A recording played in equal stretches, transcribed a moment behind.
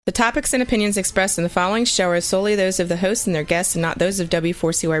The topics and opinions expressed in the following show are solely those of the hosts and their guests and not those of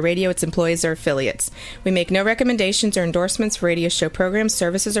W4CY Radio, its employees, or affiliates. We make no recommendations or endorsements for radio show programs,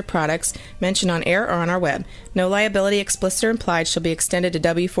 services, or products mentioned on air or on our web. No liability, explicit or implied, shall be extended to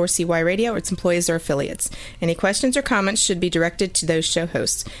W4CY Radio or its employees or affiliates. Any questions or comments should be directed to those show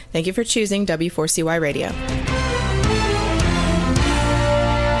hosts. Thank you for choosing W4CY Radio.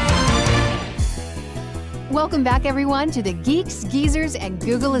 Welcome back, everyone, to the Geeks, Geezers, and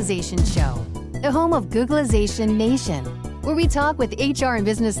Googleization Show, the home of Googleization Nation, where we talk with HR and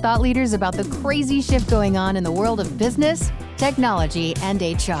business thought leaders about the crazy shift going on in the world of business, technology, and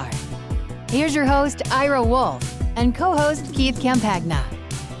HR. Here's your host, Ira Wolf, and co-host Keith Campagna.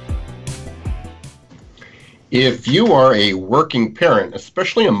 If you are a working parent,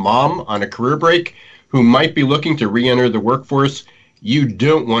 especially a mom on a career break who might be looking to re-enter the workforce, you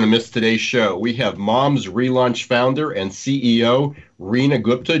don't want to miss today's show. We have Moms Relaunch founder and CEO Reena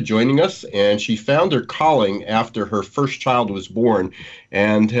Gupta joining us, and she found her calling after her first child was born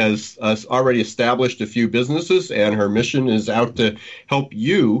and has already established a few businesses, and her mission is out to help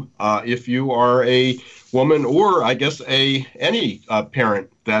you if you are a woman or, I guess, any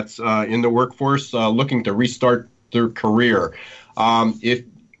parent that's in the workforce looking to restart their career.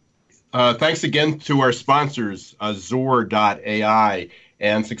 Thanks again to our sponsors, Zor.ai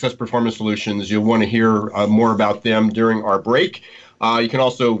and Success Performance Solutions. You'll want to hear more about them during our break. You can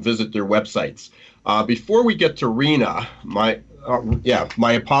also visit their websites. Before we get to Reena, my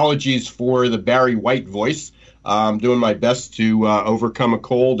apologies for the Barry White voice. I'm doing my best to overcome a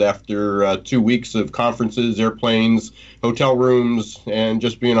cold after 2 weeks of conferences, airplanes, hotel rooms, and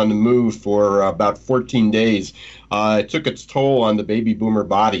just being on the move for about 14 days. It took its toll on the baby boomer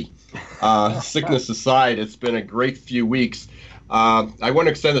body. Sickness aside, it's been a great few weeks. I want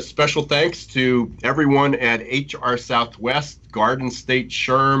to extend a special thanks to everyone at HR Southwest, Garden State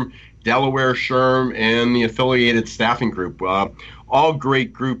SHRM, Delaware SHRM, and the affiliated staffing group. All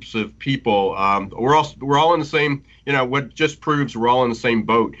great groups of people. We're all in the same, what just proves we're all in the same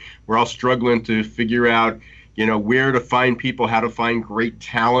boat. We're all struggling to figure out, where to find people, how to find great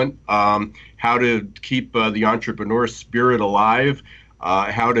talent, how to keep the entrepreneur spirit alive,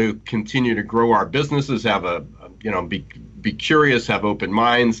 how to continue to grow our businesses, have be curious, have open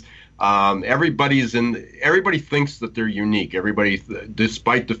minds. Everybody thinks that they're unique. Everybody,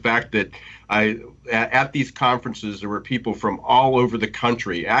 despite the fact that at these conferences, there were people from all over the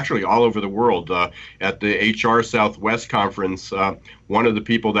country, actually all over the world. At the HR Southwest conference, one of the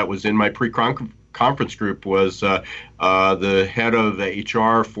people that was in my pre-conference group was the head of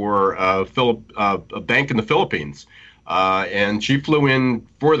HR for a bank in the Philippines. And she flew in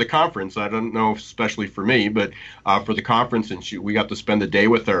for the conference. I don't know, especially for me, but for the conference, and we got to spend a day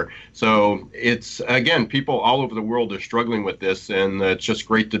with her. So it's, again, people all over the world are struggling with this, and it's just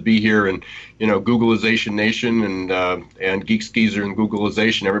great to be here. And, Googleization Nation and Geeks, Geezer, and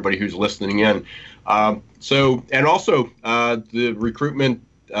Googleization, everybody who's listening in. And also the recruitment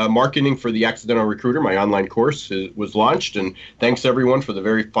marketing for the Accidental Recruiter, my online course, was launched, and thanks everyone for the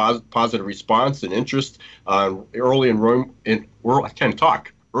very positive response and interest. Early enrollment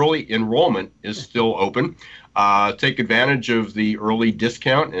is still open. Take advantage of the early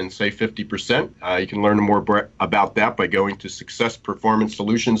discount and save 50%. You can learn more about that by going to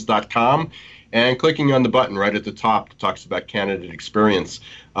successperformancesolutions.com and clicking on the button right at the top that talks about candidate experience.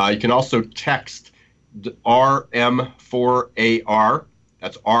 You can also text RM4AR.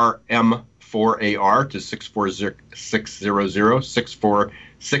 That's RM4AR to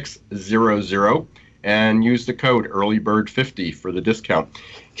 64600, and use the code EARLYBIRD50 for the discount.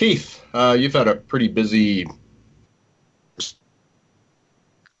 Keith, you've had a pretty busy...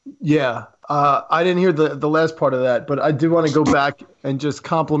 Yeah, I didn't hear the last part of that, but I do want to go back and just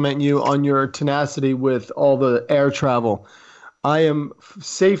compliment you on your tenacity with all the air travel. I am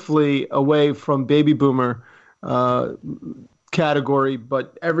safely away from baby boomer category,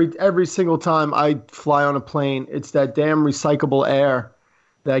 but every single time I fly on a plane, it's that damn recyclable air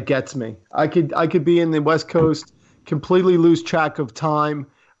that gets me. I could be in the West Coast, completely lose track of time,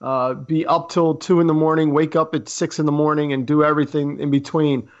 be up till 2 a.m, wake up at 6 a.m, and do everything in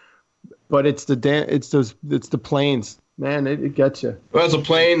between. But it's the planes. Man, it gets you. Well, it's a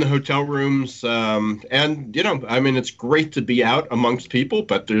plane, the hotel rooms, and, it's great to be out amongst people,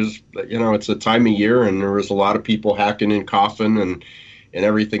 but there's, it's a time of year, and there was a lot of people hacking and coughing, and and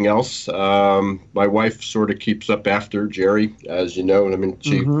everything else. My wife sort of keeps up after Jerry, as you know. I mean,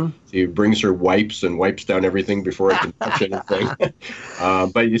 she brings her wipes and wipes down everything before I can touch anything.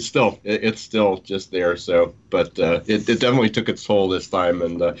 But it's still just there. So, but it definitely took its toll this time,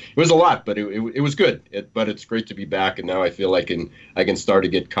 and it was a lot, but it was good. But it's great to be back, and now I feel like I can start to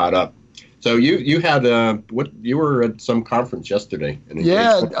get caught up. So you had you were at some conference yesterday.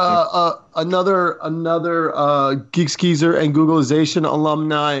 Another Geeks Geezer and Googlization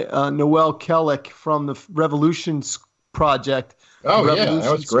alumni, Noelle Kellick from the Revolutions Project. Oh, Revolution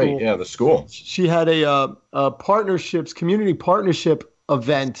that was great. School. Yeah, the school. She had a community partnership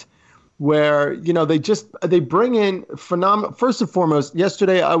event where they bring in phenomenal. First and foremost,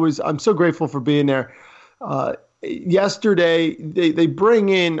 yesterday I'm so grateful for being there. Yesterday, they bring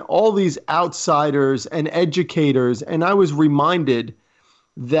in all these outsiders and educators, and I was reminded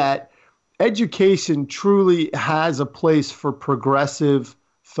that education truly has a place for progressive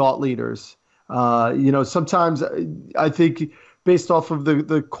thought leaders. Sometimes I think based off of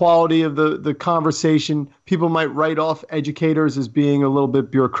the quality of the conversation, people might write off educators as being a little bit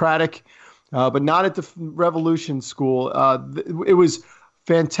bureaucratic, but not at the Revolution School. It was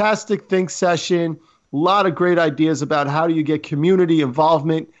fantastic think session. A lot of great ideas about how do you get community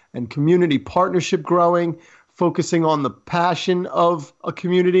involvement and community partnership growing, focusing on the passion of a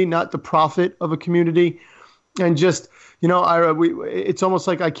community, not the profit of a community. And just, Ira, it's almost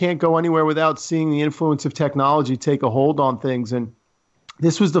like I can't go anywhere without seeing the influence of technology take a hold on things. And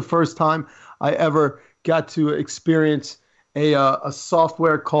this was the first time I ever got to experience a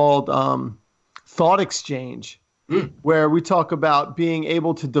software called Thought Exchange, where we talk about being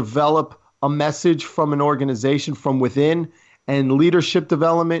able to develop a message from an organization from within and leadership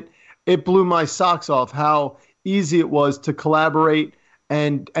development. It blew my socks off how easy it was to collaborate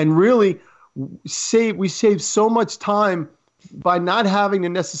and really we saved so much time by not having to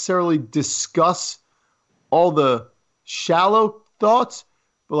necessarily discuss all the shallow thoughts,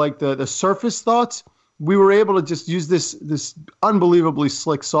 but like the surface thoughts. We were able to just use this unbelievably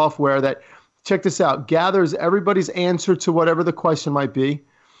slick software that, check this out, gathers everybody's answer to whatever the question might be.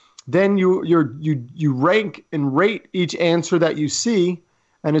 Then you rank and rate each answer that you see,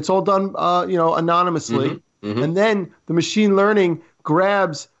 and it's all done anonymously. And then the machine learning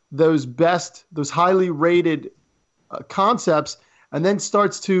grabs those highly rated concepts, and then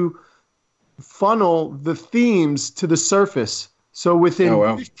starts to funnel the themes to the surface. So within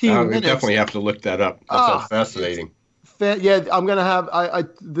 15 minutes, we definitely have to look that up. That sounds fascinating. Yeah, I'm gonna have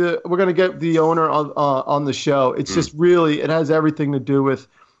we're gonna get the owner on the show. It's just really, it has everything to do with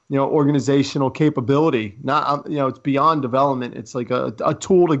organizational capability. Not it's beyond development. It's like a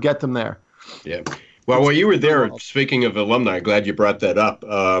tool to get them there. Yeah. Well, while you were there, speaking of alumni, glad you brought that up.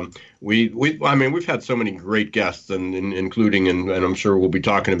 We've had so many great guests, and including, and I'm sure we'll be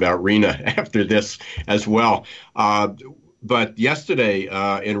talking about Rena after this as well. But yesterday,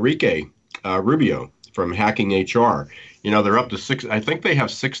 Enrique Rubio from Hacking HR, they're up to 6. I think they have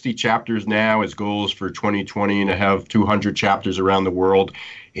 60 chapters now as goals for 2020 to have 200 chapters around the world.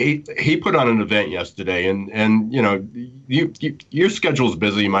 He put on an event yesterday, and your schedule's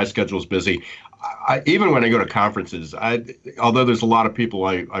busy, my schedule's busy. Even when I go to conferences, although there's a lot of people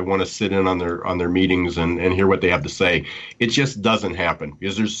I want to sit in on their meetings and hear what they have to say, it just doesn't happen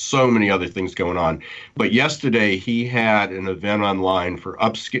because there's so many other things going on. But yesterday he had an event online for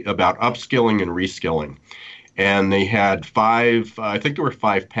about upskilling and reskilling. And they had 5, I think there were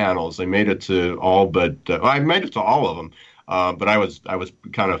 5 panels. They made it to all, but I made it to all of them. But I was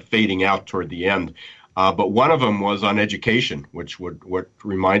kind of fading out toward the end. But one of them was on education, what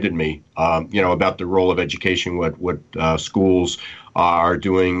reminded me, about the role of education, what schools are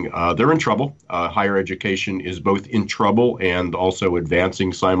doing. They're in trouble. Higher education is both in trouble and also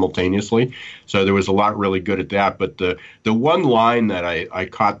advancing simultaneously. So there was a lot really good at that. But the one line that I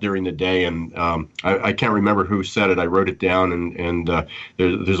caught during the day, and I can't remember who said it. I wrote it down, and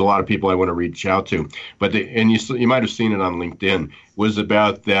there's a lot of people I want to reach out to. But you might have seen it on LinkedIn. Was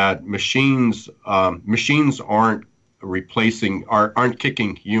about that machines aren't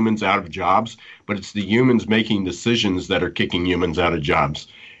kicking humans out of jobs, but it's the humans making decisions that are kicking humans out of jobs.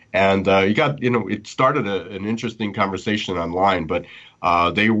 And it started an interesting conversation online, but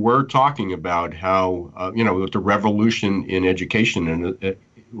they were talking about how the revolution in education and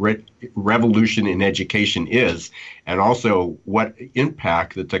revolution in education is, and also what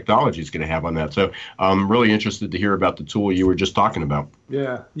impact the technology is going to have on that. So I'm really interested to hear about the tool you were just talking about.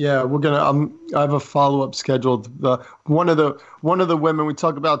 Yeah, we're gonna. I have a follow-up scheduled. One of the women, we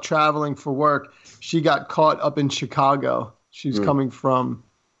talk about traveling for work. She got caught up in Chicago. She's coming from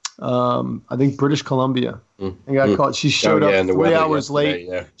I think British Columbia, and got caught. She showed up 3 hours late.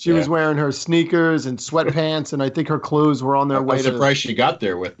 She was wearing her sneakers and sweatpants, and I think her clothes were on their way. I'm surprised she got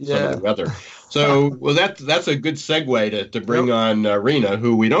there with some of the weather. So, well, that's a good segue to bring on Reena,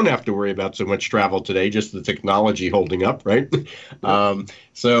 who we don't have to worry about so much travel today, just the technology holding up, right?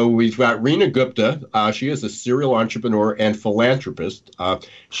 So we've got Reena Gupta. She is a serial entrepreneur and philanthropist.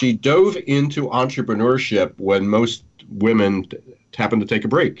 She dove into entrepreneurship when most women happened to take a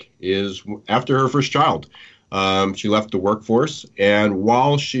break, is after her first child. She left the workforce, and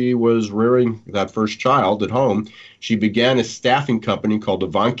while she was rearing that first child at home, she began a staffing company called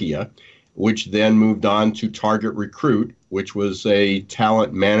Avankia, which then moved on to Target Recruit, which was a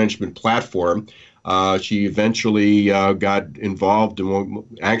talent management platform. She eventually got involved, and we're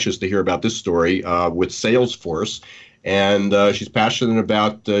anxious to hear about this story, with Salesforce. And she's passionate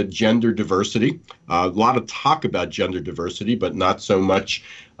about gender diversity. A lot of talk about gender diversity, but not so much.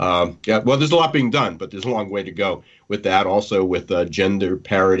 Well, there's a lot being done, but there's a long way to go with that. Also with gender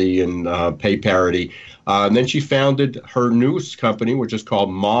parity and pay parity. And then she founded her newest company, which is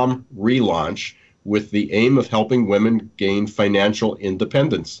called Mom Relaunch, with the aim of helping women gain financial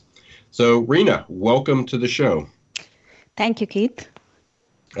independence. So, Reena, welcome to the show. Thank you, Keith.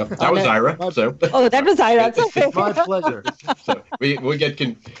 That was Ira. So. Oh, that was Ira. It's my pleasure. So we get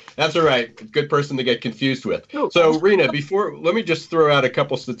that's all right. Good person to get confused with. So, Reena, let me just throw out a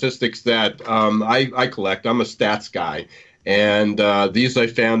couple statistics that I collect. I'm a stats guy, and these I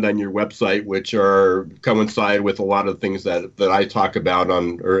found on your website, which coincide with a lot of things that I talk about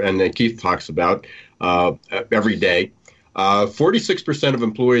and that Keith talks about every day. 46% of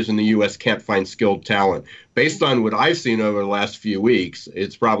employers in the U.S. can't find skilled talent. Based on what I've seen over the last few weeks,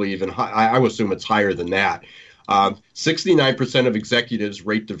 it's probably even high. I would assume it's higher than that. 69% of executives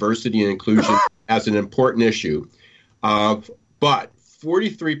rate diversity and inclusion as an important issue. But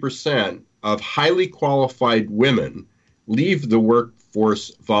 43% of highly qualified women leave the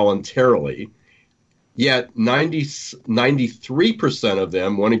workforce voluntarily. Yet 93% of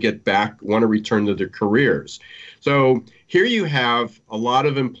them want to return to their careers. So here you have a lot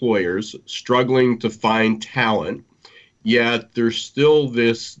of employers struggling to find talent, yet there's still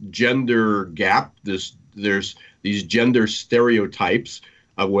this gender gap. There's these gender stereotypes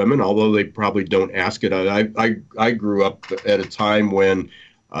of women, although they probably don't ask it. I grew up at a time when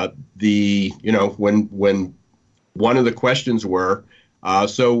when one of the questions were,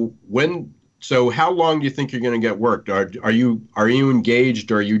 so how long do you think you're going to get work? Are you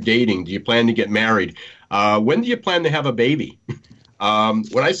engaged? Or are you dating? Do you plan to get married? When do you plan to have a baby?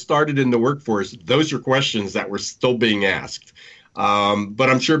 When I started in the workforce, those are questions that were still being asked. But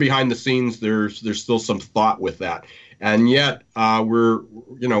I'm sure behind the scenes, there's still some thought with that. And yet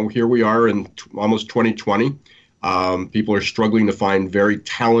here we are in almost 2020. People are struggling to find very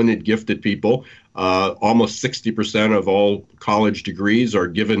talented, gifted people. Almost 60% of all college degrees are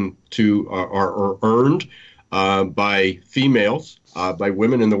given to are earned by females, by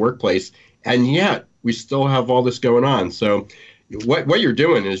women in the workplace, and yet we still have all this going on. So what you're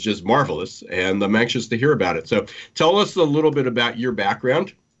doing is just marvelous, and I'm anxious to hear about it. So tell us a little bit about your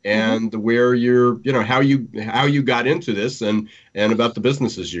background and where how you got into this and about the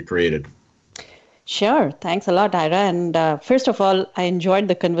businesses you created. Sure. Thanks a lot, Ira. And first of all, I enjoyed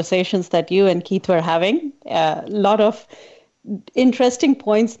the conversations that you and Keith were having. A lot of interesting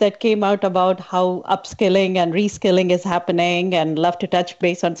points that came out about how upskilling and reskilling is happening, and love to touch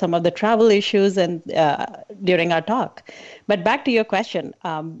base on some of the travel issues and during our talk. But back to your question.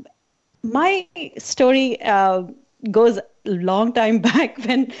 My story goes a long time back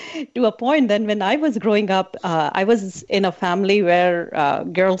to a point when I was growing up, I was in a family where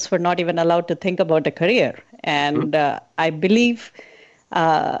girls were not even allowed to think about a career. And I believe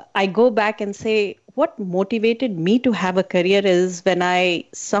I go back and say what motivated me to have a career is when I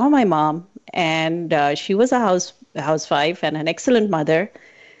saw my mom, and she was a housewife and an excellent mother.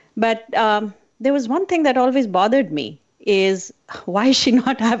 But there was one thing that always bothered me is why she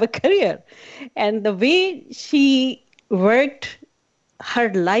not have a career? And the way she worked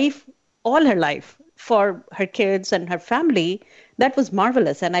all her life for her kids and her family, that was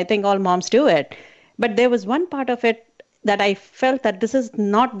marvelous. And I think all moms do it. But there was one part of it that I felt that this is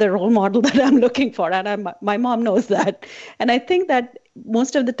not the role model that I'm looking for. And my mom knows that. And I think that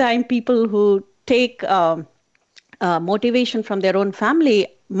most of the time people who take motivation from their own family,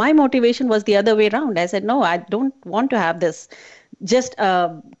 my motivation was the other way around. I said, no, I don't want to have this just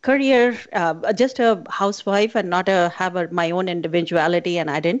a career, just a housewife, and not have my own individuality and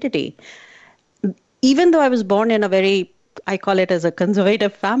identity. Even though I was born in a very, I call it as a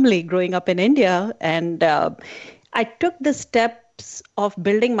conservative family growing up in India, and I took the step cusps of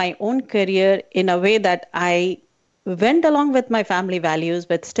building my own career in a way that I went along with my family values,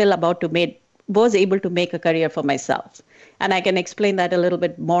 but still was able to make a career for myself. And I can explain that a little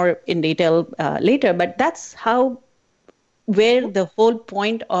bit more in detail later. But that's where the whole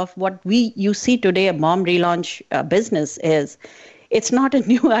point of what you see today, a mom relaunch business is. It's not a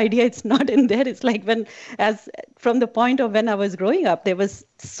new idea. It's not in there. It's like from the point of when I was growing up, there was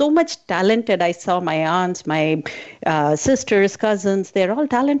so much talented. I saw my aunts, my sisters, cousins. They're all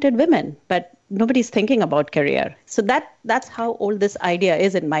talented women, but nobody's thinking about career. So that's how old this idea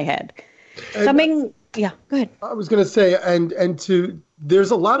is in my head. Yeah, go ahead. I was going to say,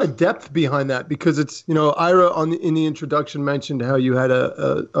 there's a lot of depth behind that because it's, Ira in the introduction mentioned how you had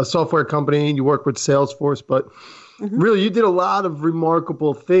a software company and you work with Salesforce, but really you did a lot of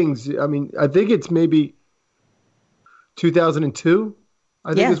remarkable things. I mean, I think it's maybe 2002,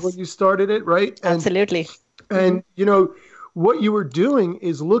 I think is when you started it, right? Absolutely. And, what you were doing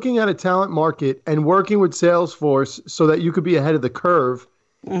is looking at a talent market and working with Salesforce so that you could be ahead of the curve.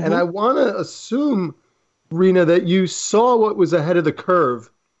 And I want to assume, Reena, that you saw what was ahead of the curve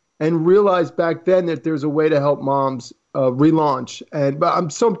and realized back then that there's a way to help moms relaunch. But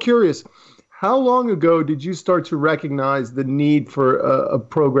I'm curious, how long ago did you start to recognize the need for a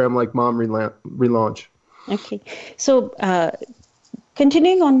program like Mom Relaunch? Okay. So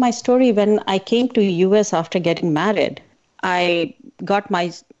continuing on my story, when I came to US after getting married, I got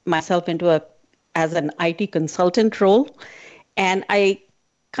myself into as an IT consultant role. And I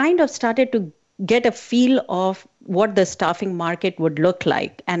kind of started to get a feel of what the staffing market would look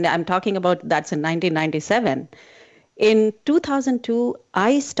like. And I'm talking about that's in 1997. In 2002,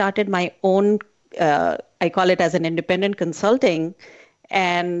 I started my own, I call it as an independent consulting.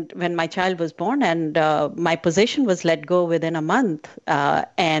 And when my child was born and my position was let go within a month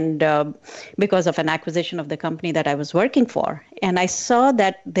because of an acquisition of the company that I was working for. And I saw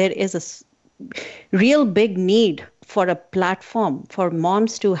that there is a real big need for a platform for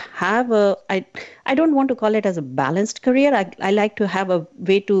moms to have I don't want to call it as a balanced career. I like to have a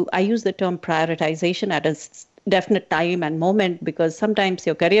way I use the term prioritization at a definite time and moment, because sometimes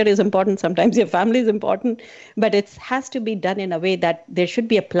your career is important, sometimes your family is important, but it has to be done in a way that there should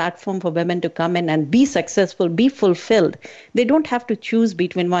be a platform for women to come in and be successful, be fulfilled. They don't have to choose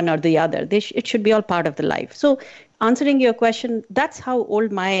between one or the other. It should be all part of the life. So answering your question, that's how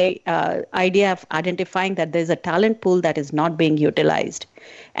old my idea of identifying that there's a talent pool that is not being utilized.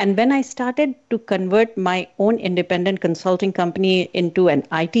 And when I started to convert my own independent consulting company into an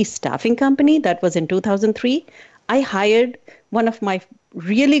IT staffing company, that was in 2003, I hired one of my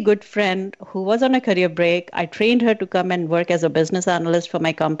really good friend who was on a career break. I trained her to come and work as a business analyst for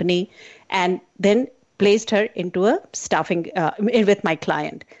my company, and then placed her into a staffing with my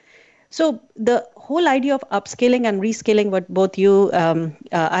client. So the whole idea of upskilling and reskilling, what both you,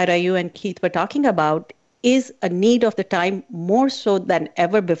 Ira, you and Keith were talking about, is a need of the time more so than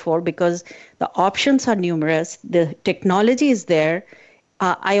ever before, because the options are numerous, the technology is there.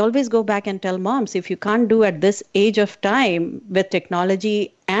 I always go back and tell moms, if you can't do at this age of time with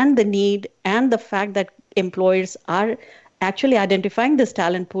technology and the need and the fact that employers are actually identifying this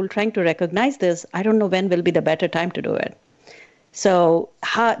talent pool, trying to recognize this, I don't know when will be the better time to do it. So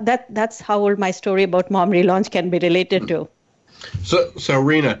that's how old my story about Mom Relaunch can be related to. So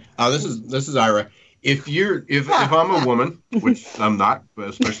Reena, this is Ira. If I'm a woman, which I'm not,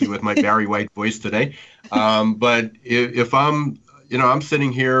 especially with my Barry White voice today, but if I'm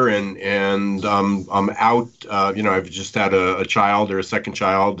sitting here and I'm out, I've just had a child or a second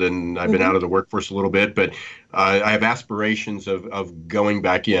child, and I've been out of the workforce a little bit, but I have aspirations of going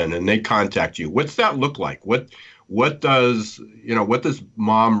back in, and they contact you. What's that look like? What does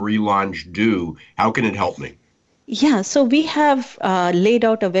Mom Relaunch do? How can it help me? Yeah, so we have laid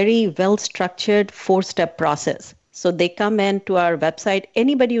out a very well-structured 4-step process. So they come in to our website.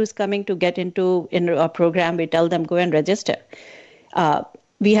 Anybody who's coming to get into our program, we tell them go and register.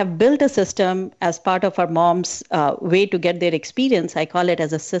 We have built a system as part of our moms' way to get their experience. I call it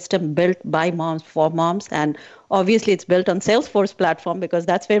as a system built by moms for moms. And obviously it's built on Salesforce platform because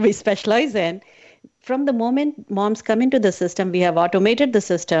that's where we specialize in. From the moment moms come into the system, we have automated the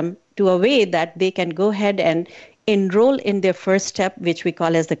system to a way that they can go ahead and enroll in their first step, which we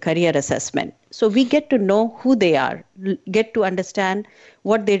call as the career assessment. So we get to know who they are, get to understand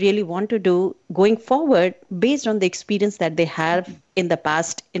what they really want to do going forward based on the experience that they have in the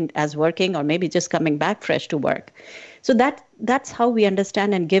past as working, or maybe just coming back fresh to work. So that's how we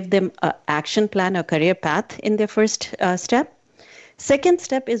understand and give them an action plan or career path in their first step. Second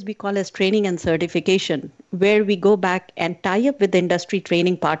step is we call as training and certification, where we go back and tie up with industry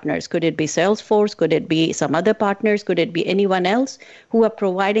training partners. Could it be Salesforce? Could it be some other partners? Could it be anyone else who are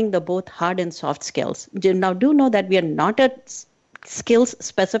providing the both hard and soft skills? Now, do know that we are not a skills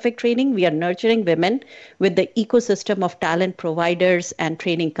specific training. We are nurturing women with the ecosystem of talent providers and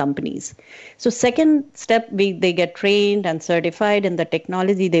training companies. So second step, they get trained and certified in the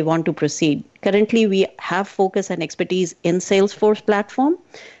technology they want to proceed. Currently, we have focus and expertise in Salesforce platform.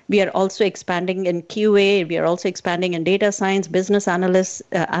 We are also expanding in QA. We are also expanding in data science, business analysts,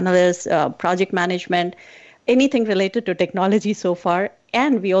 project management, anything related to technology so far.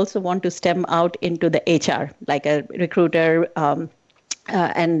 And we also want to stem out into the HR, like a recruiter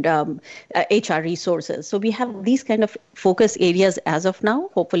and HR resources. So we have these kind of focus areas as of now.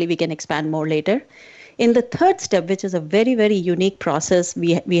 Hopefully we can expand more later. In the third step, which is a very, very unique process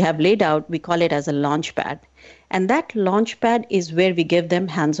we have laid out, we call it as a launchpad. And that launchpad is where we give them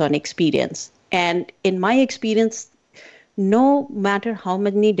hands-on experience. And in my experience, no matter how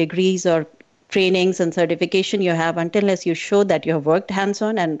many degrees or trainings and certification you have, unless you show that you have worked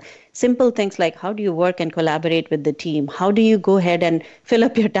hands-on, and simple things like how do you work and collaborate with the team? How do you go ahead and fill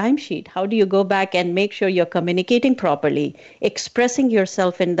up your timesheet? How do you go back and make sure you're communicating properly, expressing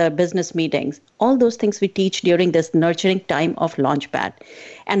yourself in the business meetings? All those things we teach during this nurturing time of Launchpad.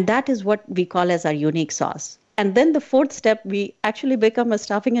 And that is what we call as our unique sauce. And then the fourth step, we actually become a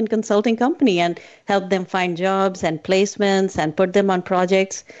staffing and consulting company and help them find jobs and placements and put them on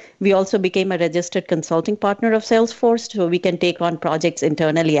projects. We also became a registered consulting partner of Salesforce, so we can take on projects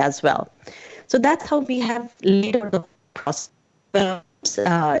internally as well. So that's how we have laid out the process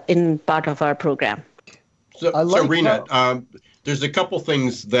in part of our program. So Reena, there's a couple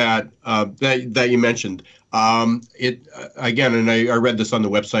things that you mentioned. Again, and I read this on the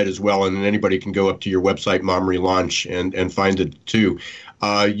website as well, and anybody can go up to your website, Mom Relaunch, and find it too.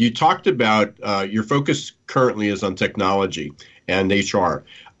 You talked about your focus currently is on technology and HR.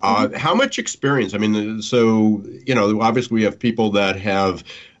 How much experience? I mean, so, obviously we have people that have,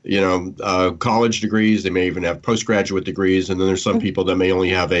 college degrees. They may even have postgraduate degrees. And then there's some people that may only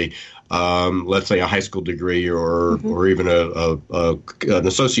have a, let's say, a high school degree or even an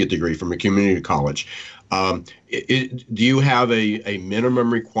associate degree from a community college. Do you have a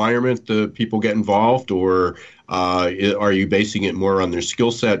minimum requirement that people get involved, or are you basing it more on their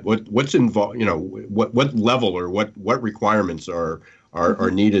skill set? What's involved? What level or what requirements are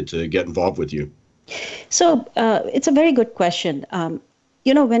needed to get involved with you? So it's a very good question.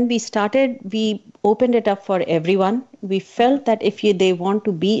 When we started, we opened it up for everyone. We felt that if they want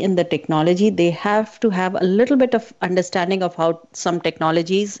to be in the technology, they have to have a little bit of understanding of how some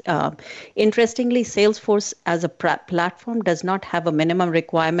technologies. Interestingly, Salesforce as a platform does not have a minimum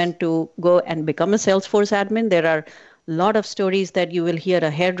requirement to go and become a Salesforce admin. There are a lot of stories that you will hear: a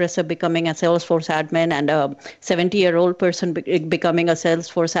hairdresser becoming a Salesforce admin and a 70-year-old person becoming a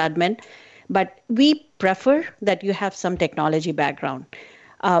Salesforce admin. But we prefer that you have some technology background.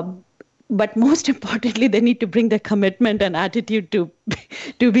 But most importantly, they need to bring the commitment and attitude to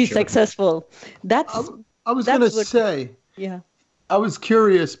be successful. I was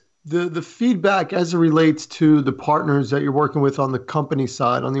curious, the feedback as it relates to the partners that you're working with on the company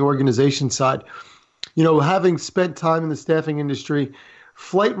side, on the organization side. Having spent time in the staffing industry,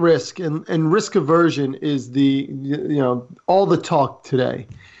 flight risk and risk aversion is all the talk today.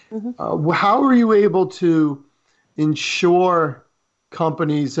 How are you able to ensure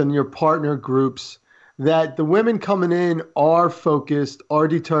companies and your partner groups that the women coming in are focused, are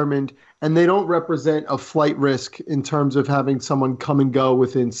determined, and they don't represent a flight risk in terms of having someone come and go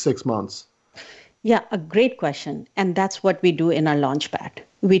within 6 months? Yeah, a great question. And that's what we do in our Launchpad.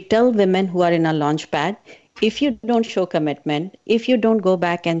 We tell women who are in our Launchpad, if you don't show commitment, if you don't go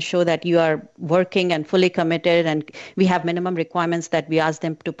back and show that you are working and fully committed, and we have minimum requirements that we ask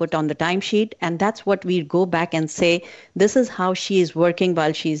them to put on the timesheet, and that's what we go back and say, this is how she is working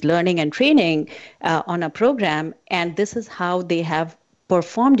while she's learning and training on a program, and this is how they have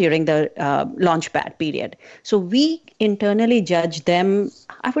performed during the Launchpad period. So we internally judge them.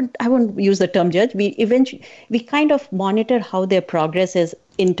 I wouldn't use the term judge. We kind of monitor how their progress is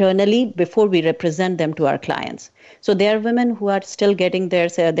internally before we represent them to our clients. So there are women who are still getting there,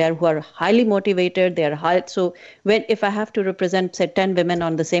 who are highly motivated. They are high. So if I have to represent, say, 10 women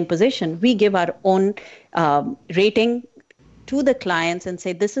on the same position, we give our own rating to the clients and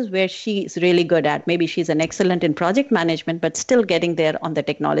say, this is where she is really good at. Maybe she's an excellent in project management, but still getting there on the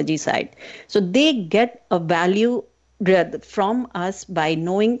technology side. So they get a value from us by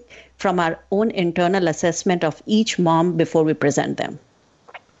knowing from our own internal assessment of each mom before we present them.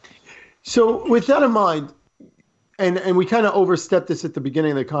 So with that in mind, and we kind of overstepped this at the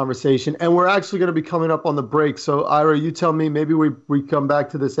beginning of the conversation, and we're actually going to be coming up on the break. So Ira, you tell me, maybe we come back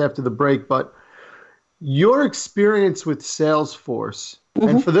to this after the break, but your experience with Salesforce,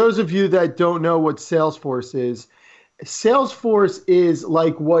 and for those of you that don't know what Salesforce is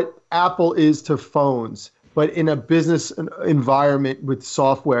like what Apple is to phones, but in a business environment with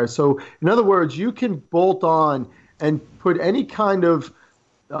software. So in other words, you can bolt on and put any kind of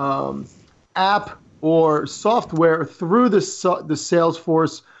app or software through the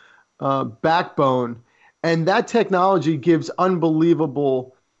Salesforce backbone, and that technology gives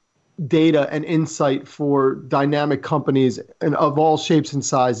unbelievable data and insight for dynamic companies and of all shapes and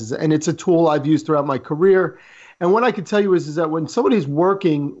sizes. And it's a tool I've used throughout my career. And what I can tell you is that when somebody's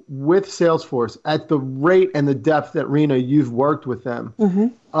working with Salesforce at the rate and the depth that, Rena, you've worked with them,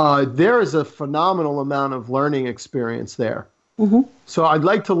 there is a phenomenal amount of learning experience there. So I'd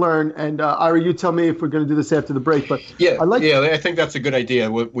like to learn, and Ira, you tell me if we're going to do this after the break. But I think that's a good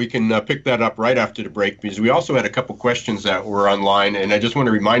idea. We can pick that up right after the break, because we also had a couple questions that were online, and I just want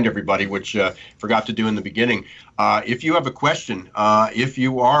to remind everybody, which forgot to do in the beginning, if you have a question, if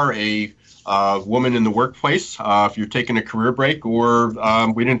you are a woman in the workplace, if you're taking a career break, or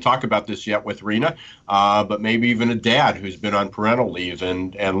we didn't talk about this yet with Rena, but maybe even a dad who's been on parental leave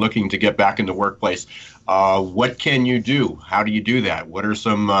and looking to get back in the workplace. What can you do? How do you do that? What are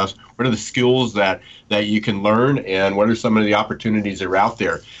some what are the skills that you can learn, and what are some of the opportunities that are out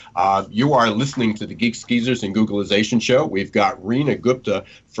there? You are listening to the Geeks, Geezers, and Googlization show. We've got Rena Gupta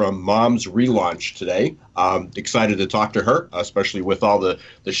from Mom's Relaunch today. Excited to talk to her, especially with all the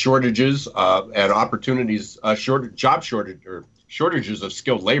shortages and opportunities, shortages of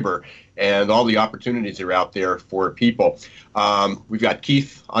skilled labor, and all the opportunities that are out there for people. We've got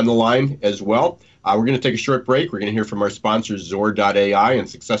Keith on the line as well. We're going to take a short break. We're going to hear from our sponsors, Zor.ai and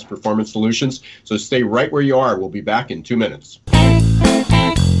Success Performance Solutions. So stay right where you are. We'll be back in 2 minutes.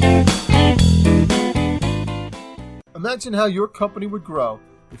 Imagine how your company would grow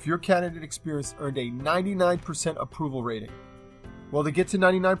if your candidate experience earned a 99% approval rating. Well, to get to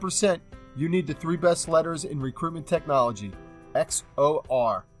 99%, you need the 3 best letters in recruitment technology,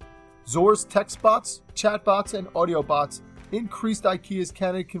 XOR. Zor's text bots, chat bots, and audio bots increased IKEA's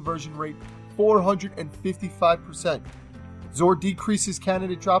candidate conversion rate 455%. Zor decreases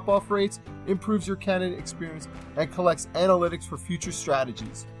candidate drop-off rates, improves your candidate experience, and collects analytics for future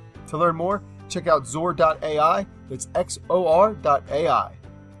strategies. To learn more, check out Zor.ai. That's XOR.ai.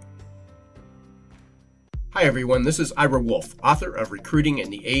 Hi everyone, this is Ira Wolf, author of Recruiting in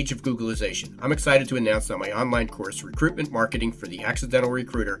the Age of Googlization. I'm excited to announce that my online course, Recruitment Marketing for the Accidental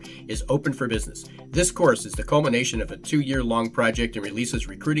Recruiter, is open for business. This course is the culmination of a 2-year-long project and releases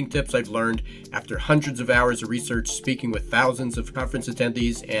recruiting tips I've learned after hundreds of hours of research, speaking with thousands of conference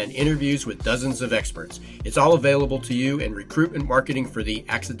attendees, and interviews with dozens of experts. It's all available to you in Recruitment Marketing for the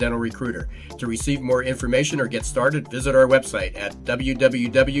Accidental Recruiter. To receive more information or get started, visit our website at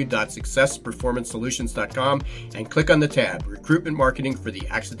www.successperformancesolutions.com and click on the tab, Recruitment Marketing for the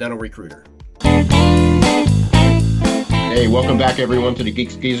Accidental Recruiter. Hey, welcome back everyone to the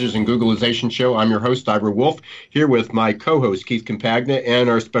Geeks, Geezers, and Googlization show. I'm your host, Ira Wolf, here with my co-host, Keith Compagna, and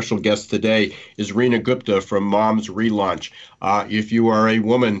our special guest today is Rena Gupta from Mom's Relaunch. If you are a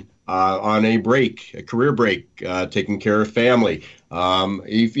woman on a break, a career break, taking care of family,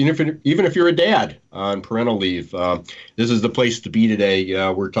 even if you're a dad on parental leave, this is the place to be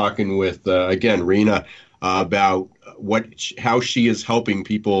today. We're talking with, again, Rena about how she is helping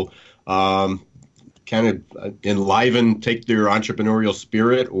people kind of enliven, take their entrepreneurial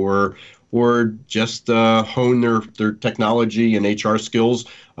spirit, or just hone their technology and HR skills.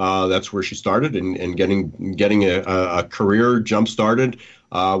 That's where she started, and getting a career jump started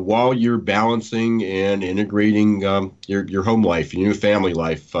while you're balancing and integrating your home life, your new family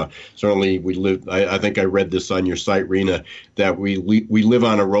life. Certainly, we live. I think I read this on your site, Rena, that we live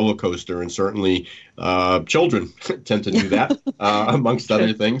on a roller coaster, and certainly children tend to do that, amongst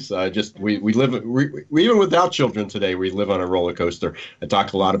other things. We live even without children today. We live on a roller coaster. I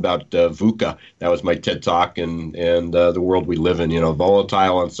talk a lot about VUCA. That was my TED talk, and the world we live in.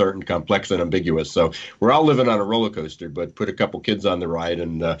 Volatile, uncertain, complex, and ambiguous. So we're all living on a roller coaster. But put a couple kids on the ride,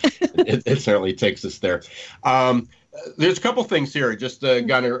 and it certainly takes us there. There's a couple things here. Just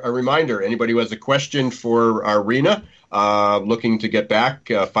got a reminder. Anybody who has a question for Rena, looking to get back,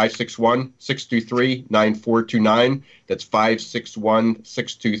 561-623-9429. That's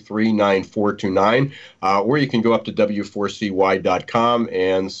 561-623-9429. Or you can go up to w4cy.com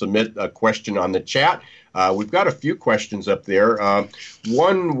and submit a question on the chat. We've got a few questions up there.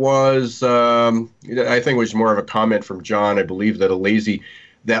 One was, I think it was more of a comment from John. I believe that a lazy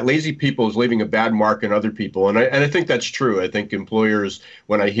that lazy people is leaving a bad mark on other people. And I think that's true. I think employers,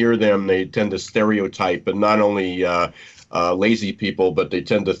 when I hear them, they tend to stereotype, but not only lazy people, but they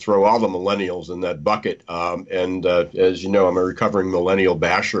tend to throw all the millennials in that bucket. And as you know, I'm a recovering millennial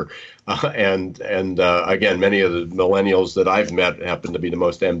basher. And again, many of the millennials that I've met happen to be the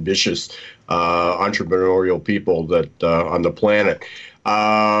most ambitious entrepreneurial people that on the planet.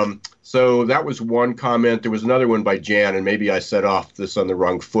 So that was one comment. There was another one by Jan, and maybe I set off this on the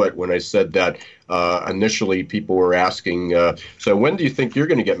wrong foot when I said that initially people were asking, so when do you think you're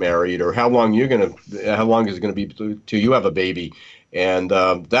going to get married, or how long is it going to be till you have a baby? And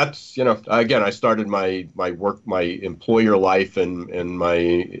that's, again, I started my employer life and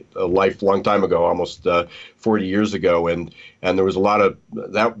my life a long time ago, almost 40 years ago. And there was a lot of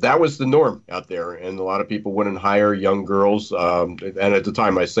that was the norm out there. And a lot of people wouldn't hire young girls. And at the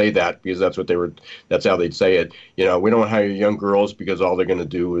time I say that because that's how they'd say it. We don't hire young girls because all they're going to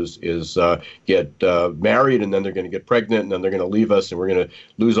do is get married, and then they're going to get pregnant, and then they're going to leave us, and we're going to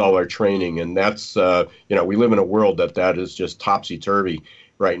lose all our training. And that's, we live in a world that is just topsy-turvy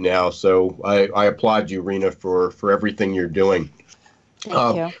right now. So I applaud you, Rena, for everything you're doing.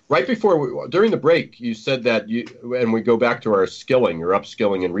 Thank you. Right during the break, you said that and we go back to our skilling, your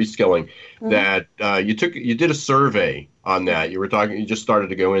upskilling and reskilling, that you did a survey on that. You just started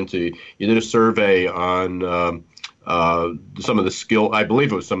to go into, you did a survey on some of the skill, I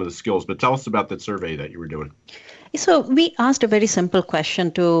believe it was some of the skills, but tell us about that survey that you were doing. So we asked a very simple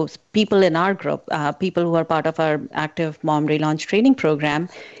question to people in our group, people who are part of our active Mom Relaunch training program.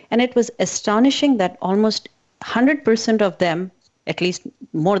 And it was astonishing that almost 100% of them, at least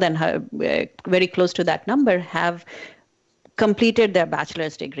more than very close to that number, have completed their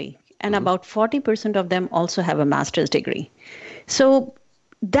bachelor's degree. And about 40% of them also have a master's degree. So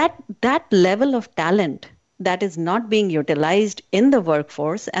that level of talent that is not being utilized in the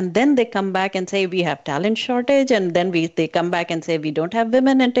workforce, and then they come back and say we have talent shortage, and then they come back and say we don't have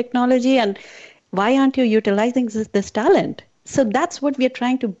women in technology, and why aren't you utilizing this talent? So that's what we are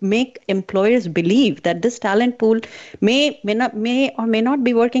trying to make employers believe, that this talent pool may or may not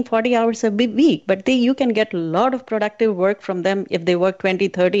be working 40 hours a week, but you can get a lot of productive work from them if they work 20,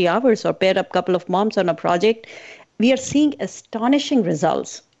 30 hours or pair up a couple of moms on a project. We are seeing astonishing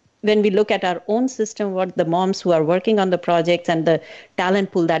results when we look at our own system, what the moms who are working on the projects and the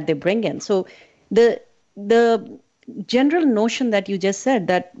talent pool that they bring in. So the general notion that you just said,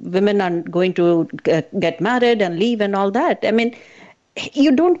 that women are going to get married and leave and all that, I mean,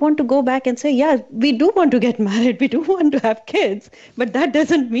 you don't want to go back and say, yeah, we do want to get married, we do want to have kids, but that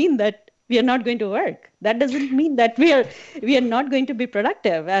doesn't mean that we are not going to work. That doesn't mean that we are not going to be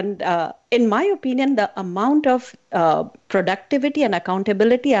productive. And in my opinion, the amount of productivity and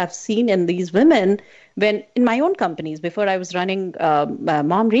accountability I've seen in these women, when in my own companies, before I was running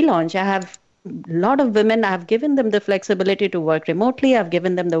Mom Relaunch, I have a lot of women. I've given them the flexibility to work remotely. I've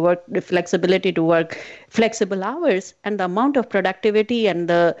given them the flexibility to work flexible hours, and the amount of productivity and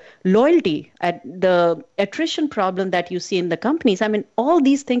the loyalty at the attrition problem that you see in the companies. I mean, all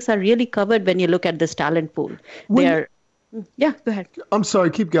these things are really covered when you look at this talent pool. Yeah, go ahead. I'm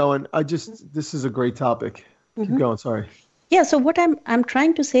sorry, keep going. This is a great topic. Keep going. Sorry. Yeah. So what I'm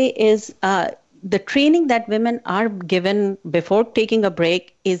trying to say is, the training that women are given before taking a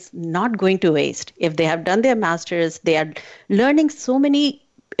break is not going to waste. If they have done their masters, they are learning so many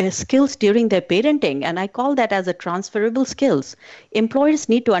skills during their parenting, and I call that as a transferable skills. Employers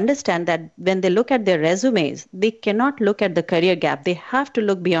need to understand that when they look at their resumes, they cannot look at the career gap. They have to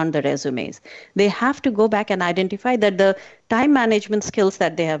look beyond the resumes. They have to go back and identify that the time management skills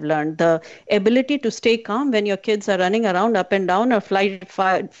that they have learned, the ability to stay calm when your kids are running around up and down or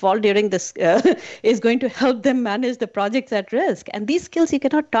fall during this is going to help them manage the projects at risk. And these skills you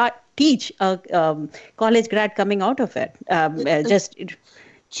cannot teach a college grad coming out of it.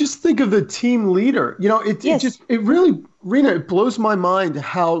 Just think of the team leader. It really, Rena, it blows my mind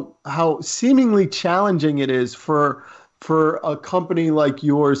how seemingly challenging it is for a company like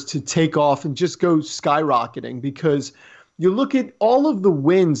yours to take off and just go skyrocketing, because you look at all of the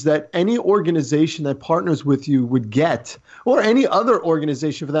wins that any organization that partners with you would get, or any other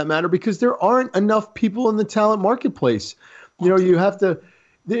organization for that matter, because there aren't enough people in the talent marketplace. You have to,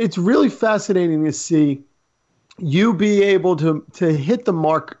 it's really fascinating to see you be able to hit the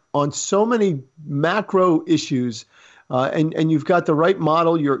mark on so many macro issues, and you've got the right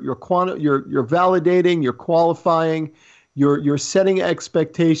model. You're validating, you're qualifying, you're setting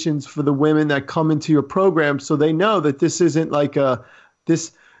expectations for the women that come into your program, so they know that this isn't like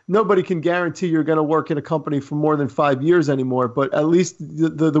this. Nobody can guarantee you're going to work at a company for more than 5 years anymore, but at least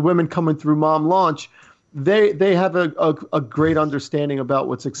the women coming through Mom Launch, they have a great understanding about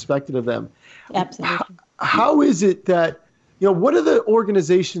what's expected of them. Absolutely. How is it that, what are the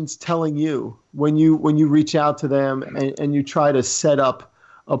organizations telling you when you reach out to them and you try to set up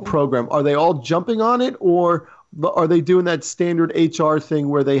a program? Are they all jumping on it, or are they doing that standard HR thing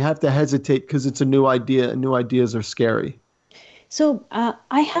where they have to hesitate because it's a new idea and new ideas are scary? So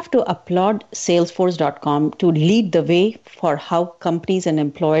I have to applaud Salesforce.com to lead the way for how companies and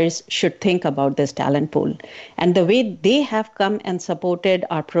employers should think about this talent pool. And the way they have come and supported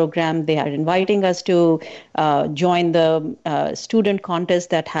our program, they are inviting us to join the student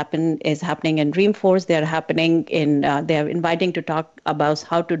contest that is happening in Dreamforce. They are inviting to talk about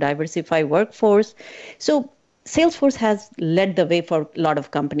how to diversify workforce. So Salesforce has led the way for a lot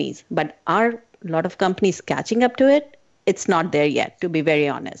of companies, but are a lot of companies catching up to it? It's not there yet, to be very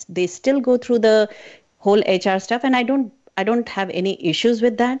honest. They still go through the whole HR stuff, and I don't have any issues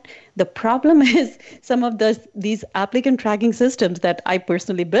with that. The problem is some of these applicant tracking systems that I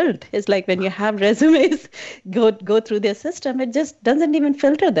personally built. It's like when you have resumes go through their system, it just doesn't even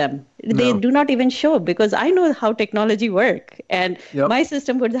filter them. No. They do not even show, because I know how technology works, and my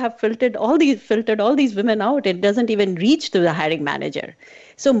system would have filtered all these women out. It doesn't even reach to the hiring manager.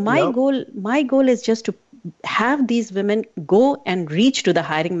 So my goal is just to have these women go and reach to the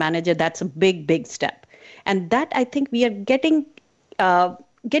hiring manager. That's a big, big step. And that, I think, we are getting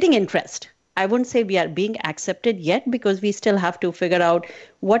interest. I wouldn't say we are being accepted yet, because we still have to figure out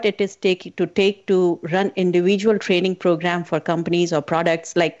what it is take to run individual training program for companies or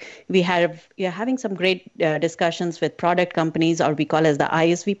products. Like we are having some great discussions with product companies, or we call as the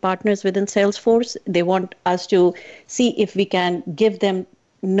ISV partners within Salesforce. They want us to see if we can give them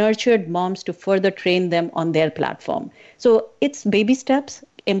nurtured moms to further train them on their platform. So it's baby steps.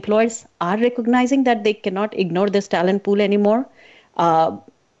 Employers are recognizing that they cannot ignore this talent pool anymore.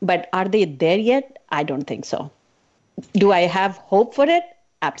 But are they there yet? I don't think so. Do I have hope for it?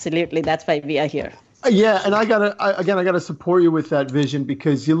 Absolutely. That's why we are here. Yeah, and I gotta support you with that vision,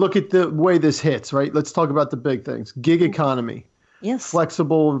 because you look at the way this hits, right? Let's talk about the big things. Gig economy. Yes.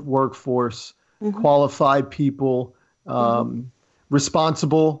 Flexible workforce, qualified people,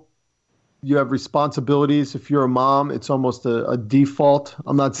 responsible. You have responsibilities. If you're a mom, it's almost a default.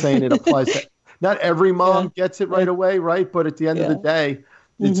 I'm not saying it applies to not every mom gets it right away, right? But at the end of the day,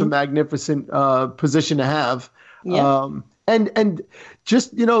 it's a magnificent position to have. Yeah. And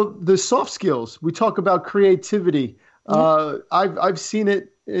just, the soft skills. We talk about creativity. I've seen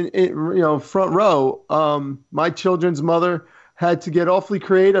it in front row. My children's mother had to get awfully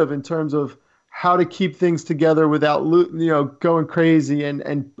creative in terms of how to keep things together without, going crazy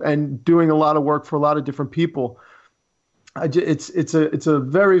and doing a lot of work for a lot of different people. It's a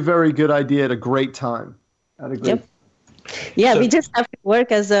very, very good idea at a great time. We just have to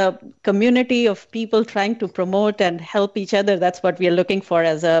work as a community of people trying to promote and help each other. That's what we are looking for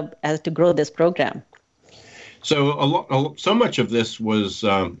as to grow this program. So so much of this was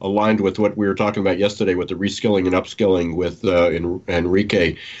aligned with what we were talking about yesterday with the reskilling and upskilling with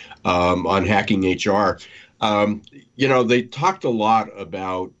Enrique on hacking HR. They talked a lot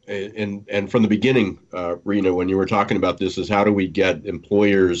about, and from the beginning, Rena, when you were talking about this, is how do we get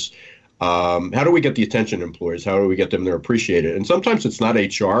employers, how do we get the attention of employers? How do we get them to appreciate it? And sometimes it's not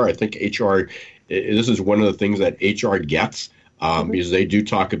HR. I think HR, this is one of the things that HR gets. Because they do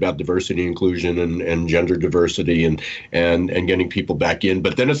talk about diversity, inclusion, and gender diversity, and getting people back in.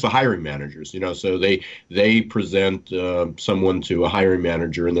 But then it's the hiring managers, so they present someone to a hiring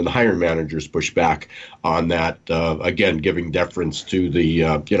manager, and then the hiring managers push back on that. Again, giving deference to the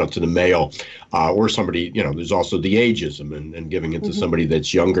to the male or somebody. There's also the ageism and giving it to somebody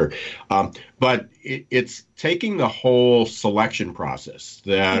that's younger. But it's taking the whole selection process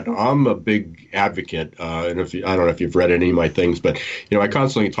that I'm a big advocate. And I don't know if you've read any of my things, but I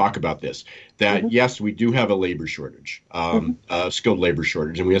constantly talk about this. That yes, we do have a labor shortage, skilled labor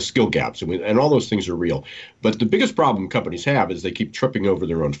shortage, and we have skill gaps, and all those things are real. But the biggest problem companies have is they keep tripping over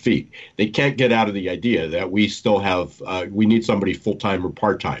their own feet. They can't get out of the idea that we still have we need somebody full time or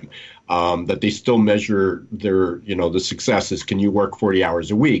part time. That they still measure their, the success is, can you work 40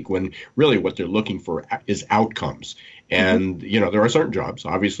 hours a week, when really what they're looking for is outcomes. And, there are certain jobs,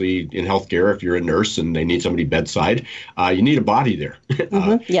 obviously in healthcare, if you're a nurse and they need somebody bedside, you need a body there.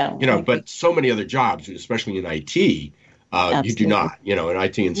 But so many other jobs, especially in IT, you do not, in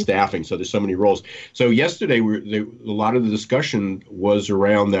IT and staffing. So there's so many roles. So yesterday, a lot of the discussion was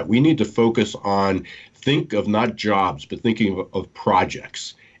around that we need to focus on, think of not jobs, but thinking of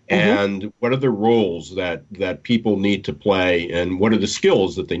projects. And what are the roles that people need to play, and what are the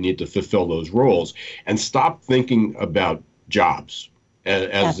skills that they need to fulfill those roles, and stop thinking about jobs.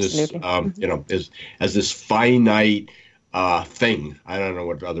 as this, as this finite thing. I don't know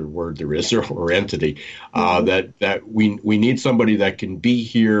what other word there is or entity that we need somebody that can be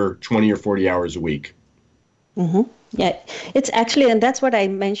here 20 or 40 hours a week. Mm-hmm. Yeah, it's actually, and that's what I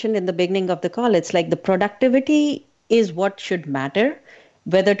mentioned in the beginning of the call. It's like the productivity is what should matter,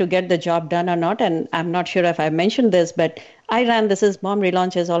 whether to get the job done or not. And I'm not sure if I mentioned this, but this is Mom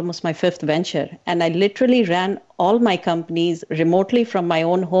Relaunch is almost my 5th venture. And I literally ran all my companies remotely from my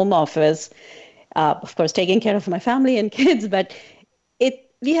own home office, of course, taking care of my family and kids. But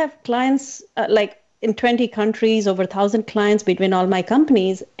we have clients in 20 countries, over 1,000 clients between all my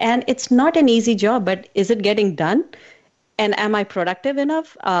companies. And it's not an easy job, but is it getting done? And am I productive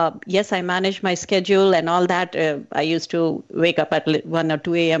enough? Yes, I manage my schedule and all that. I used to wake up at 1 or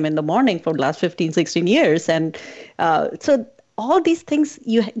 2 a.m. in the morning for the last 15, 16 years. And so all these things,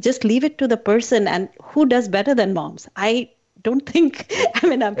 you just leave it to the person. And who does better than moms? I don't think,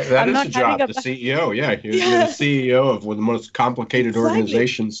 I'm not the job, the CEO. Yeah, you're the CEO of one of the most complicated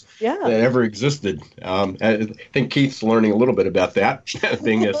organizations that ever existed. I think Keith's learning a little bit about that,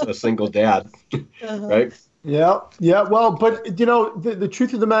 being a single dad, right? Yeah. Well, but the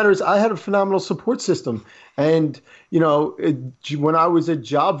truth of the matter is, I had a phenomenal support system, and when I was at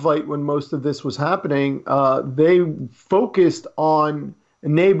JobVite, when most of this was happening, they focused on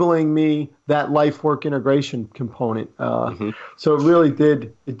enabling me that life-work integration component. So it really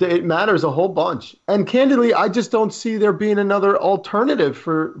did. It matters a whole bunch. And candidly, I just don't see there being another alternative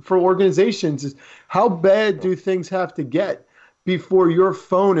for organizations. How bad do things have to get before your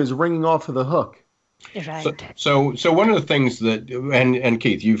phone is ringing off of the hook? Right. So one of the things that, and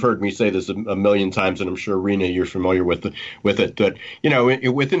Keith, you've heard me say this a million times, and I'm sure, Rena, you're familiar with it, that,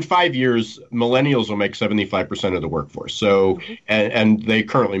 within 5 years, millennials will make 75% of the workforce. So, and they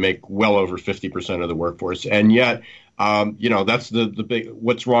currently make well over 50% of the workforce. And yet, that's the big,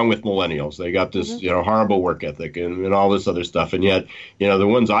 what's wrong with millennials? They got this, horrible work ethic and all this other stuff. And yet, the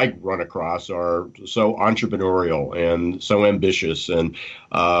ones I run across are so entrepreneurial and so ambitious. And,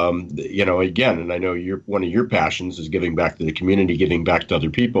 again, and I know one of your passions is giving back to the community, giving back to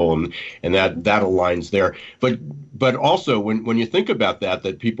other people. And that aligns there. But also when you think about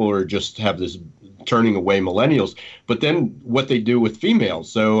that people are just have this turning away millennials, but then what they do with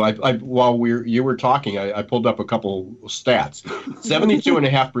females. So while you were talking, I pulled up a couple stats.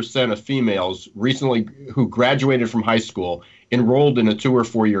 72.5% of females recently who graduated from high school enrolled in a 2 or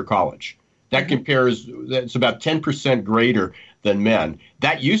 4 year college. That compares, that's about 10% greater than men.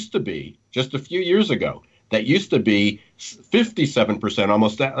 That used to be, just a few years ago, that used to be 57%,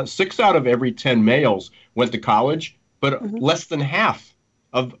 almost 6 out of every 10 males went to college, but less than half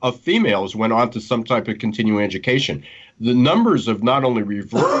of females went on to some type of continuing education. The numbers have not only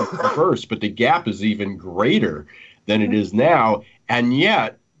reversed, but the gap is even greater than it is now. And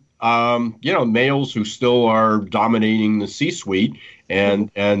yet, males who still are dominating the C-suite and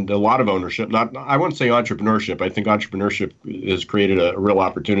a lot of ownership, I wouldn't say entrepreneurship. I think entrepreneurship has created a real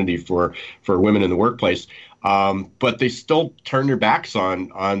opportunity for women in the workplace. But they still turn their backs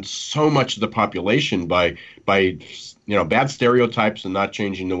on so much of the population by bad stereotypes and not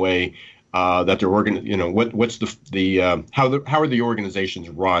changing the way that they're what's how are the organizations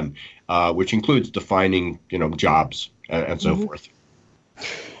run, which includes defining jobs and so forth.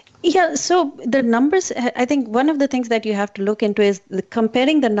 Yeah, so the numbers, I think one of the things that you have to look into is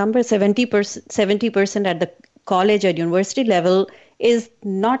comparing the number 70% at the college or university level is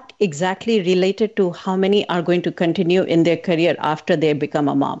not exactly related to how many are going to continue in their career after they become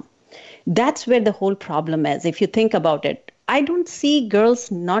a mom. That's where the whole problem is. If you think about it, I don't see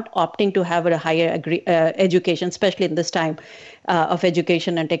girls not opting to have a higher education, especially in this time of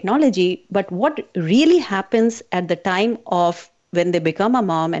education and technology. But what really happens at the time of when they become a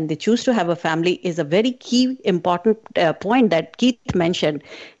mom and they choose to have a family is a very key, important point that Keith mentioned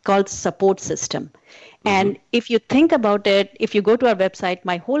called support system. And if you think about it, if you go to our website,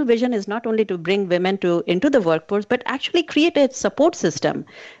 my whole vision is not only to bring women into the workforce, but actually create a support system.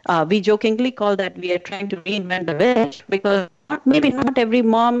 We jokingly call that we are trying to reinvent the wheel, because maybe not every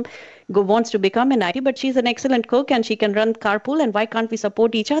mom wants to become an IT, but she's an excellent cook and she can run carpool, and why can't we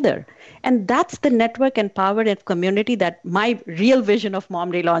support each other? And that's the network and power and community that my real vision of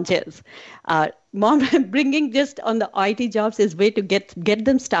Mom Relaunch is. Mom bringing just on the IT jobs is way to get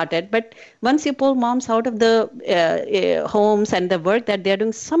them started. But once you pull moms out of the homes and the work that they're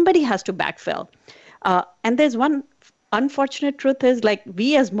doing, somebody has to backfill. And there's one unfortunate truth is, like,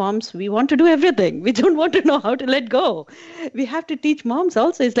 we as moms, we want to do everything. We don't want to know how to let go. We have to teach moms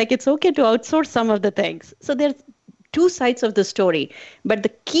also. It's like, it's okay to outsource some of the things. So there's two sides of the story. But the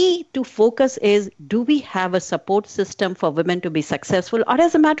key to focus is, do we have a support system for women to be successful, or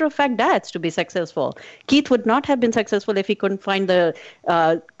as a matter of fact, dads to be successful? Keith would not have been successful if he couldn't find the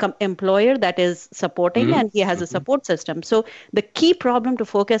employer that is supporting and he has a support system. So the key problem to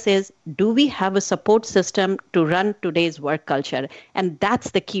focus is, do we have a support system to run today's work culture? And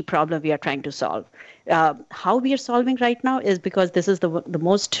that's the key problem we are trying to solve. How we are solving right now is because this is the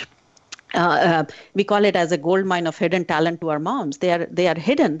most we call it as a gold mine of hidden talent to our moms. They are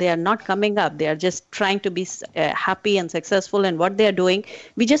hidden. They are not coming up. They are just trying to be happy and successful in what they are doing.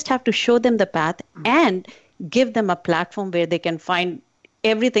 We just have to show them the path and give them a platform where they can find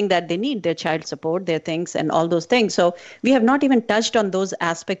everything that they need, their child support, their things, and all those things. So we have not even touched on those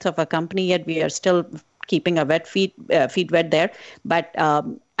aspects of our company yet. We are still keeping our feet wet there. But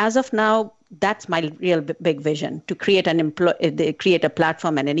as of now, that's my real big vision, to create create a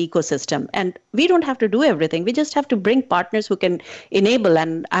platform and an ecosystem. And we don't have to do everything. We just have to bring partners who can enable.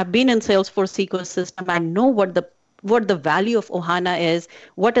 And I've been in Salesforce ecosystem. I know what the value of Ohana is,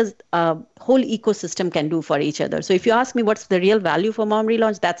 what is a whole ecosystem can do for each other. So if you ask me what's the real value for Mom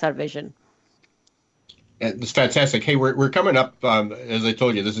Relaunch, that's our vision. It's fantastic. Hey, we're coming up. As I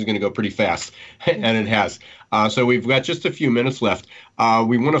told you, this is going to go pretty fast, and it has. So we've got just a few minutes left.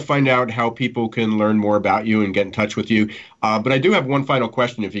 We want to find out how people can learn more about you and get in touch with you. But I do have one final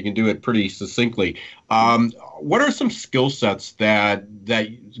question, if you can do it pretty succinctly. What are some skill sets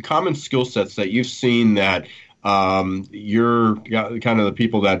common skill sets that you've seen that you're kind of the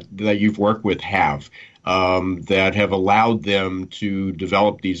people that you've worked with have that have allowed them to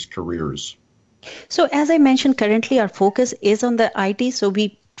develop these careers? So as I mentioned, currently our focus is on the IT. So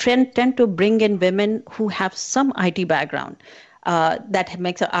we tend to bring in women who have some IT background. That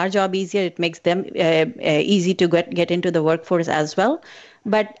makes our job easier. It makes them easy to get into the workforce as well.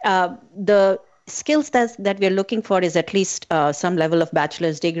 But the skills that we're looking for is at least some level of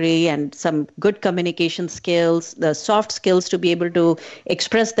bachelor's degree and some good communication skills, the soft skills to be able to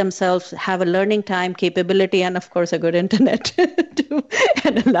express themselves, have a learning time capability, and of course a good internet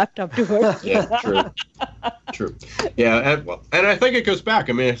and a laptop to work. Yeah, true. Yeah, and I think it goes back.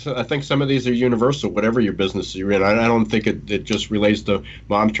 I mean, I think some of these are universal, whatever your business you're in. I don't think it just relates to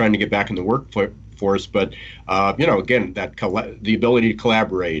moms trying to get back in the workforce. But again, the ability to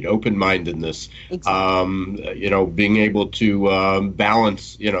collaborate, open-mindedness, exactly. Being able to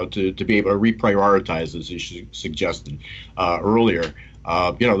balance, to be able to reprioritize, as you suggested earlier.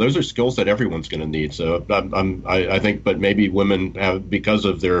 Those are skills that everyone's going to need. So I think, but maybe women have, because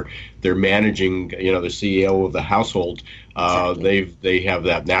of their managing, the CEO of the household, exactly. They have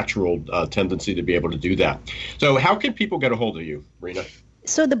that natural tendency to be able to do that. So how can people get a hold of you, Reena?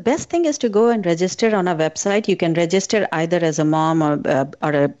 So the best thing is to go and register on our website. You can register either as a mom or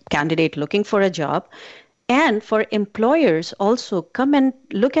a candidate looking for a job. And for employers, also come and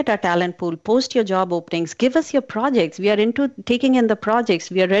look at our talent pool, post your job openings, give us your projects. We are into taking in the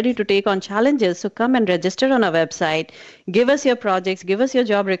projects. We are ready to take on challenges. So come and register on our website. Give us your projects, give us your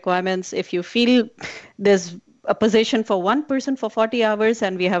job requirements. If you feel there's a position for one person for 40 hours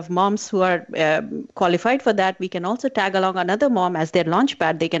and we have moms who are qualified for that, we can also tag along another mom as their launch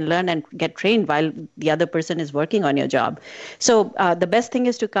pad. They can learn and get trained while the other person is working on your job. So the best thing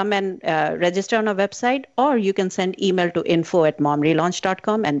is to come and register on our website, or you can send email to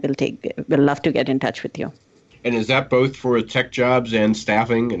info@momrelaunch.com and we'll love to get in touch with you. And is that both for tech jobs and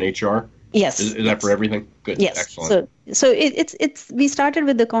staffing and HR? Yes. Is that for everything? Good. Yes. Excellent. So it's we started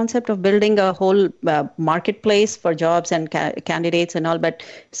with the concept of building a whole marketplace for jobs and candidates and all, but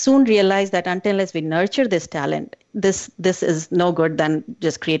soon realized that unless we nurture this talent, this is no good than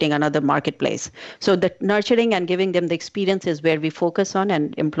just creating another marketplace. So the nurturing and giving them the experience is where we focus on,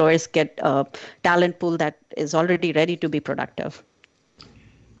 and employers get a talent pool that is already ready to be productive.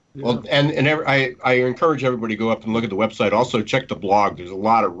 Yeah. Well, and I encourage everybody to go up and look at the website. Also, check the blog. There's a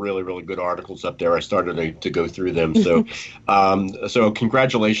lot of really, really good articles up there. I started to go through them. So, so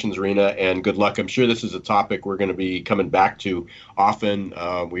congratulations, Reena, and good luck. I'm sure this is a topic we're going to be coming back to often.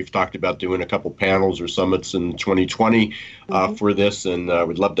 We've talked about doing a couple panels or summits in 2020 for this, and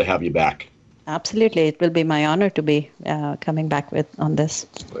we'd love to have you back. Absolutely. It will be my honor to be coming back on this.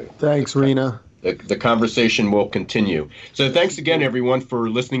 Thanks, Reena. The conversation will continue. So thanks again, everyone,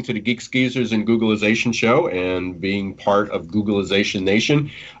 for listening to the Geeks, Geezers, and Googlization show and being part of Googlization Nation.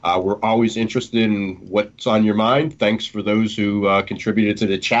 We're always interested in what's on your mind. Thanks for those who contributed to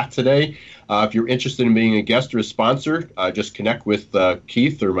the chat today. If you're interested in being a guest or a sponsor, just connect with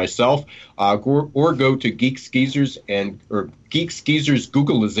Keith or myself, or go to Geeks, Geezers, or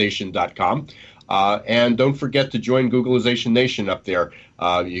geeksgeezersgoogleization.com. And don't forget to join Googleization Nation up there.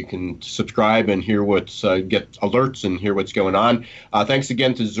 You can subscribe and hear get alerts and hear what's going on. Thanks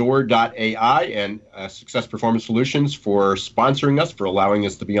again to Zor.ai and Success Performance Solutions for sponsoring us, for allowing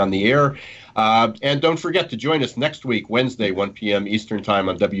us to be on the air. And don't forget to join us next week, Wednesday, 1 p.m. Eastern Time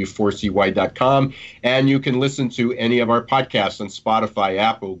on W4CY.com. And you can listen to any of our podcasts on Spotify,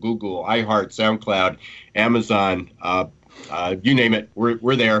 Apple, Google, iHeart, SoundCloud, Amazon, you name it,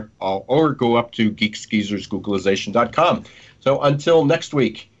 we're there. Or go up to geeksgeezersgoogleization.com. So until next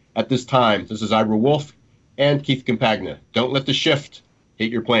week at this time, this is Ira Wolf and Keith Campagna. Don't let the shift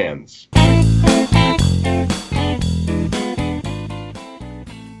hit your plans.